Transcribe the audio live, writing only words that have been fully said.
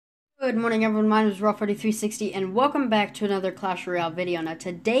Good morning everyone, my name is Royale4360 and welcome back to another Clash Royale video. Now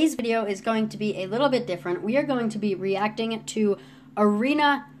today's video is going to be a little bit different. We are going to be reacting to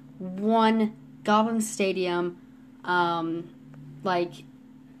Arena 1 Goblin Stadium, like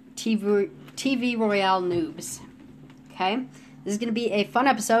TV Royale noobs. Okay? This is going to be a fun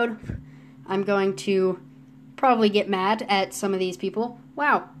episode. I'm going to probably get mad at some of these people.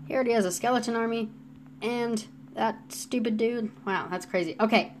 Wow, he already has a skeleton army and that stupid dude. Wow, that's crazy.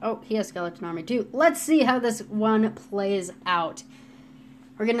 Okay. Oh, he has skeleton army too. Let's see how this one plays out.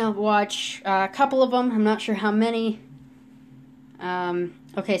 We're gonna watch a couple of them. I'm not sure how many.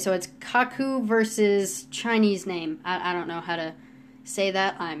 Okay, so it's Kaku versus Chinese name. I don't know how to say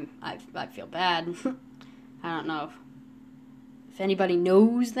that. I feel bad. I don't know if anybody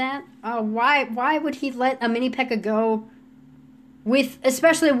knows that. Why would he let a mini P.E.K.K.A go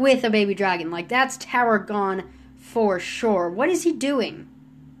especially with a baby dragon? Like, that's tower gone for sure. What is he doing?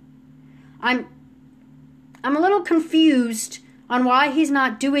 I'm a little confused on why he's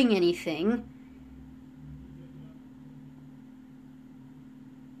not doing anything.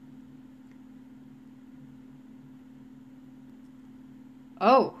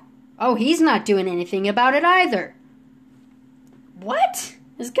 Oh, he's not doing anything about it either. What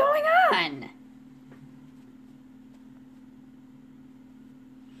is going on?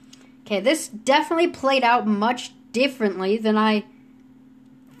 Okay, this definitely played out much differently than I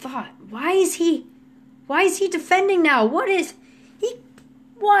thought. Why is he defending now? What?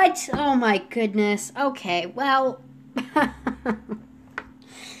 Oh my goodness. Okay, well.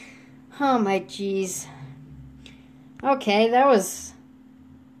 Oh my jeez. Okay, that was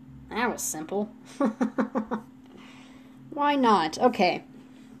simple. Why not? Okay.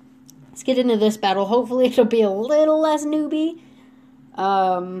 Let's get into this battle. Hopefully it'll be a little less newbie.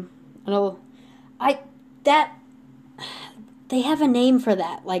 They have a name for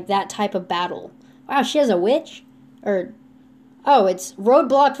that, like that type of battle. Wow, she has a witch? Oh, it's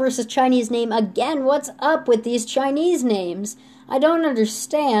Roadblock versus Chinese name again. What's up with these Chinese names? I don't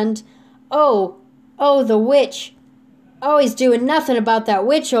understand. Oh, the witch. Oh, he's doing nothing about that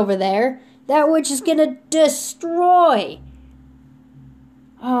witch over there. That witch is gonna destroy.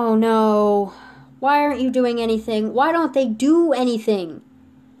 Oh no. Why aren't you doing anything? Why don't they do anything?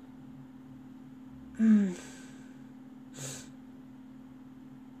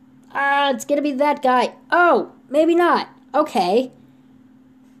 It's gonna be that guy. Oh, maybe not. Okay.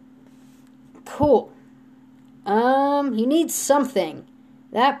 Cool. He needs something.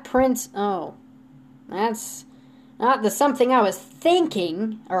 That prince, that's not the something I was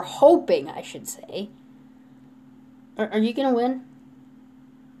thinking, or hoping, I should say. Are you gonna win?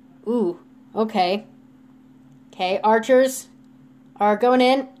 Ooh, okay. Okay, archers are going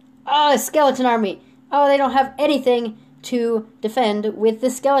in. Oh, a skeleton army. Oh, they don't have anything to defend with the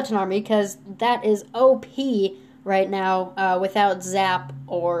skeleton army because that is OP right now without zap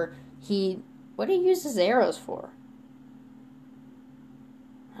or what do he use his arrows for?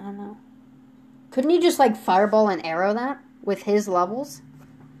 I don't know. Couldn't he just like fireball and arrow that with his levels?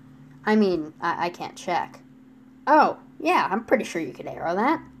 I mean, I can't check. Oh, yeah, I'm pretty sure you could arrow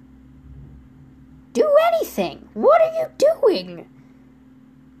that. Do anything. What are you doing?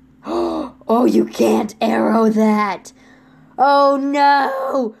 Oh, you can't arrow that. Oh,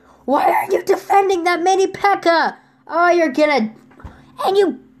 no. Why are you defending that mini P.E.K.K.A? Oh, you're gonna...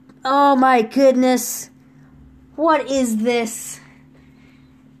 Oh, my goodness. What is this?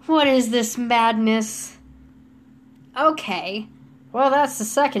 What is this madness? Okay. Well, that's the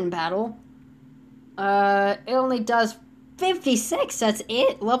second battle. It only does 56. That's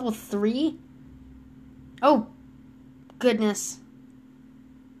it? Level 3? Oh, goodness.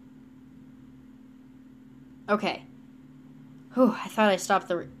 Okay. Whew, I thought I stopped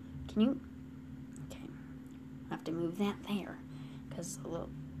the... Can you... Okay. I have to move that there. Because it's a little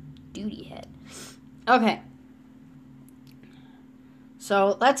duty head. Okay.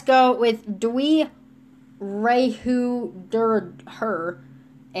 So, let's go with Dwi Rehu Her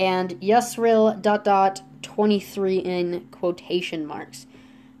and Yusril ... 23 in quotation marks.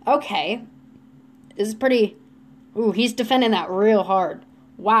 Okay. This is pretty... Ooh, he's defending that real hard.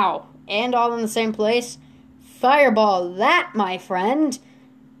 Wow. And all in the same place. Fireball that, my friend.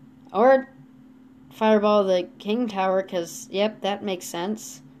 Or fireball the king tower, because, yep, that makes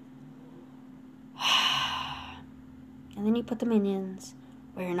sense. And then you put the minions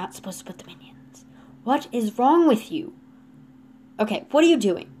where you're not supposed to put the minions. What is wrong with you? Okay, what are you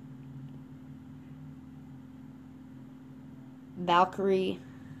doing? Valkyrie.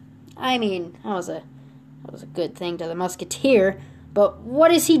 I mean, that was a good thing to the musketeer. But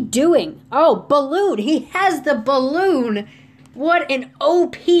what is he doing? Oh, balloon! He has the balloon! What an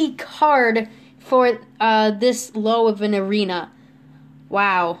OP card for this low of an arena.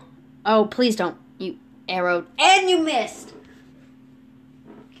 Wow. Oh, please don't. You arrowed. And you missed!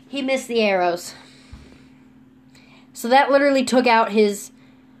 He missed the arrows. So that literally took out his...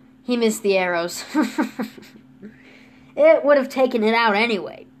 He missed the arrows. It would have taken it out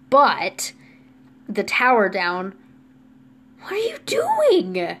anyway. But the tower down... What are you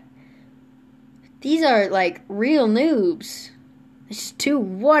doing? These are, like, real noobs. It's just too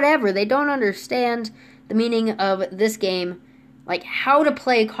whatever. They don't understand the meaning of this game. Like, how to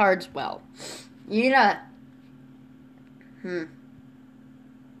play cards well. You gotta...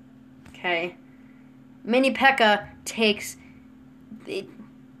 Okay. Mini P.E.K.K.A. takes...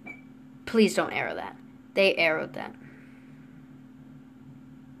 Please don't arrow that. They arrowed that.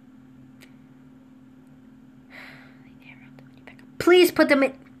 Please put them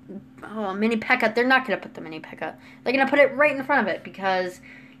in... Oh, Mini P.E.K.K.A. They're not going to put the Mini P.E.K.K.A. They're going to put it right in front of it because,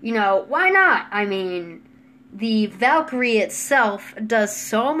 you know, why not? I mean, the Valkyrie itself does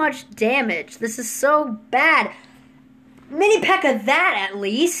so much damage. This is so bad. Mini P.E.K.K.A. that, at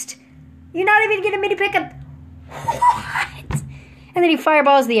least. You're not even going to Mini P.E.K.K.A. What? And then he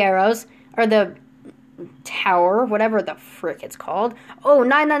fireballs the arrows, or the tower, whatever the frick it's called. Oh,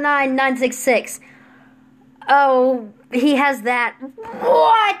 999-966. Oh, he has that.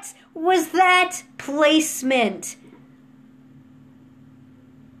 What was that placement?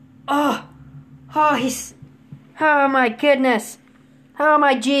 Oh, he's... Oh, my goodness. Oh,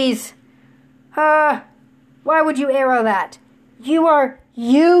 my jeez. Why would you arrow that? You are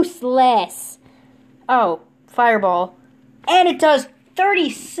useless. Oh, fireball. And it does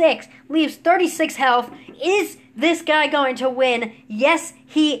 36. Leaves 36 health. Is this guy going to win? Yes,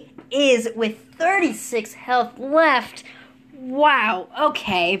 he is with 36 health left. Wow.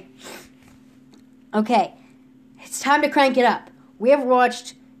 Okay. Okay. It's time to crank it up. We have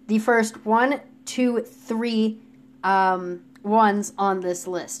watched the first 1, 2, 3 ones on this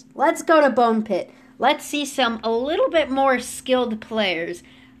list. Let's go to Bone Pit. Let's see a little bit more skilled players.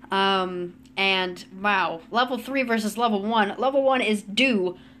 And, wow, level 3 versus level 1. Level 1 is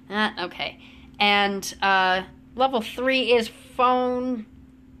Do. Okay. And, level 3 is Phone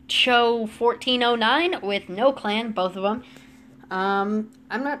Show 1409 with no clan, both of them. I'm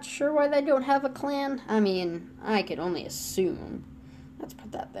not sure why they don't have a clan. I mean, I could only assume. Let's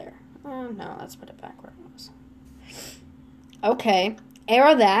put that there. Oh, no, let's put it back where it was. Okay.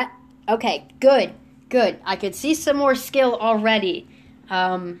 Arrow that. Okay, good. Good. I could see some more skill already.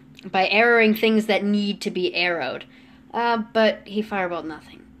 By arrowing things that need to be arrowed. But he fireballed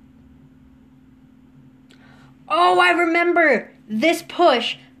nothing. Oh, I remember! This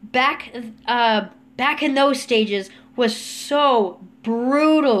push, back in those stages, was so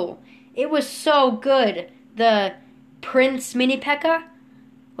brutal. It was so good. The Prince Mini P.E.K.K.A.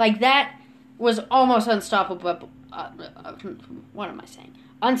 Like, that was almost unstoppable. What am I saying?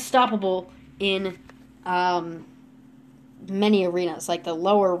 Unstoppable in, many arenas, like the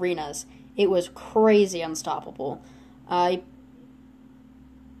lower arenas. It was crazy unstoppable. Wow,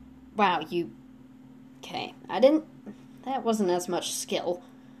 okay. That wasn't as much skill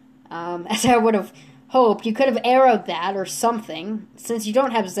as I would have hoped. You could have arrowed that or something. Since you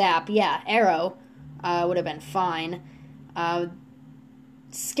don't have zap, yeah, arrow would have been fine.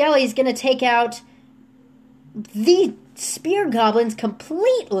 Skelly's gonna take out the spear goblins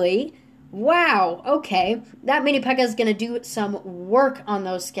completely. Wow, okay. That Mini P.E.K.K.A. is going to do some work on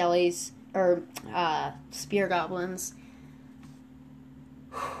those skellies, or, spear goblins.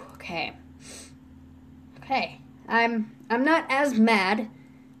 Okay. Okay. I'm not as mad.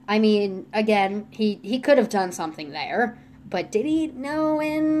 I mean, again, he could have done something there, but did he? No,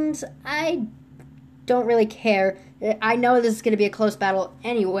 and I don't really care. I know this is going to be a close battle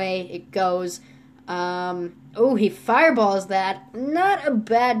anyway. It goes. Oh, he fireballs that. Not a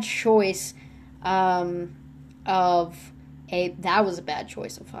bad choice, that was a bad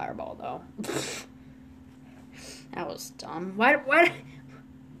choice of fireball, though. That was dumb. Why?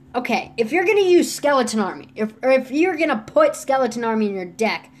 Okay, if you're gonna use Skeleton Army, if you're gonna put Skeleton Army in your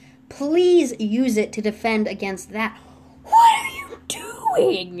deck, please use it to defend against that. What are you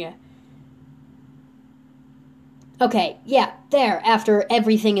doing? Okay, yeah, there, after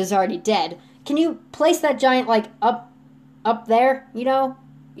everything is already dead. Can you place that giant, like, up there, you know?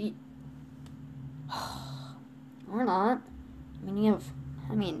 Or not. I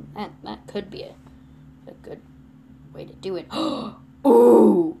mean, that could be a good way to do it. Ooh!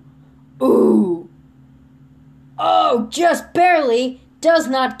 Ooh! Oh, just barely! Does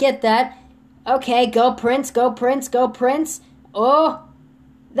not get that. Okay, go Prince, go Prince, go Prince. Oh!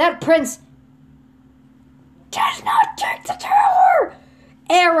 That Prince... does not take the tower!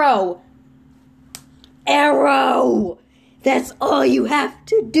 Arrow! Arrow! That's all you have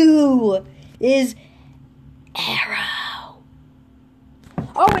to do is arrow.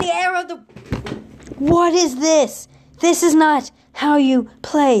 Oh, and he arrowed the... What is this? This is not how you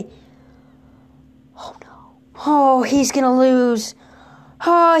play. Oh, no. Oh, he's gonna lose.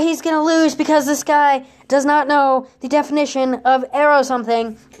 Oh, he's gonna lose because this guy does not know the definition of arrow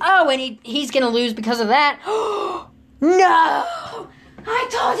something. Oh, and he's gonna lose because of that. No! I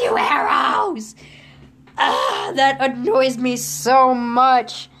told you arrows! That annoys me so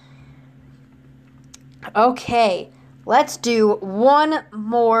much. Okay, let's do one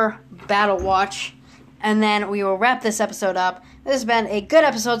more battle watch, and then we will wrap this episode up. This has been a good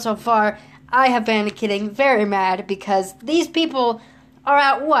episode so far. I have been getting very mad because these people are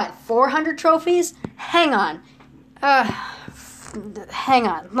at, what, 400 trophies? Hang on. Hang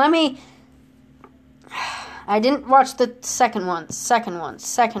on. Let me... I didn't watch the second one.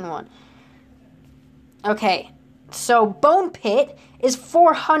 Okay, so Bone Pit is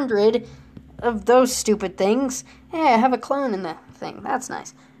 400 of those stupid things. Yeah, I have a clone in the thing. That's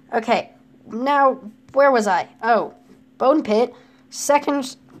nice. Okay, now, where was I? Oh, Bone Pit,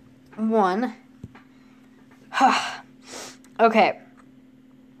 second one. Okay.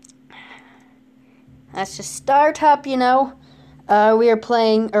 Let's just start up, you know. We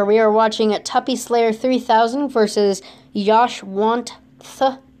are watching a Tuppy Slayer 3000 versus Yosh Want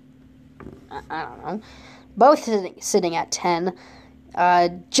Th. I don't know. Both sitting at 10.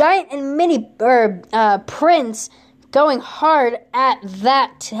 Giant and Mini Prince going hard at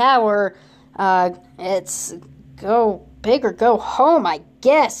that tower. It's go big or go home, I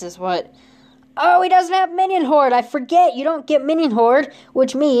guess, is what. Oh, he doesn't have Minion Horde. I forget you don't get Minion Horde,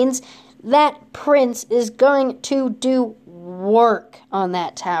 which means that Prince is going to do work on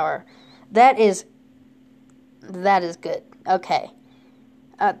that tower. That is good. Okay.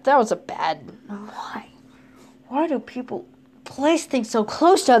 That was a bad... Why? Why do people place things so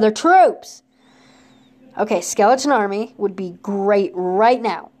close to other troops? Okay, Skeleton Army would be great right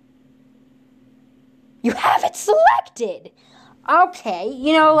now. You have it selected! Okay,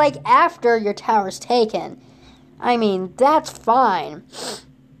 you know, like after your tower's taken. I mean, that's fine.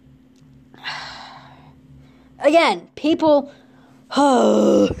 Again, people...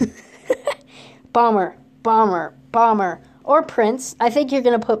 Bomber. Or Prince. I think you're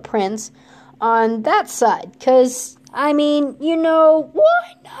going to put Prince on that side. Because, I mean, you know,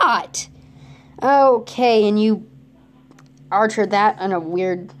 why not? Okay, and you archered that in a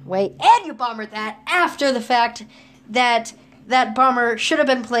weird way. And you bombered that after the fact that that bomber should have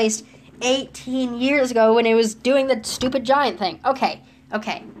been placed 18 years ago when it was doing the stupid giant thing. Okay.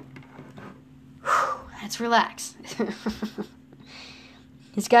 Let's relax.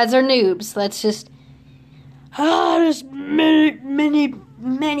 These guys are noobs. Let's just... this mini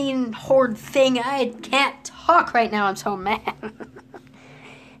horde thing. I can't talk right now. I'm so mad.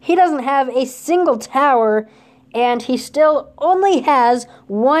 He doesn't have a single tower, and he still only has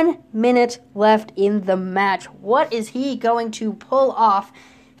 1 minute left in the match. What is he going to pull off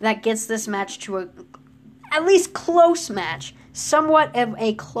that gets this match to a at least close match? Somewhat of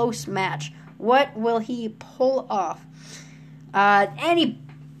a close match. What will he pull off? He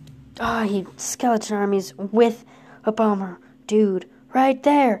Skeleton Armies with a bomber. Dude, right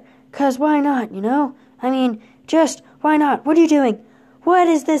there. 'Cause why not, you know? I mean, just, why not? What are you doing? What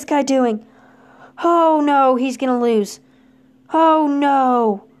is this guy doing? Oh, no, he's gonna lose. Oh,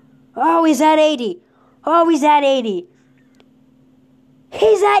 no. Oh, he's at 80.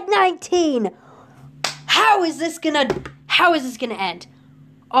 He's at 19. How is this gonna end?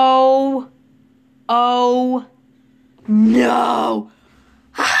 Oh, no.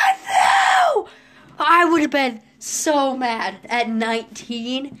 No! I would have been so mad at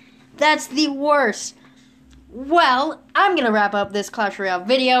 19. That's the worst. Well, I'm going to wrap up this Clash Royale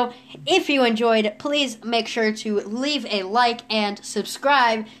video. If you enjoyed, please make sure to leave a like and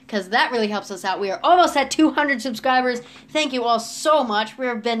subscribe, because that really helps us out. We are almost at 200 subscribers. Thank you all so much.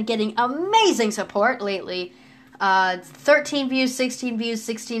 We've been getting amazing support lately. 13 views, 16 views,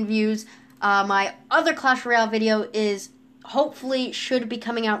 16 views. My other Clash Royale video should be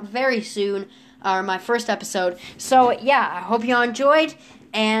coming out very soon, or my first episode. So, yeah, I hope you all enjoyed,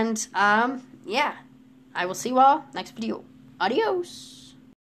 and, yeah, I will see you all next video. Adios!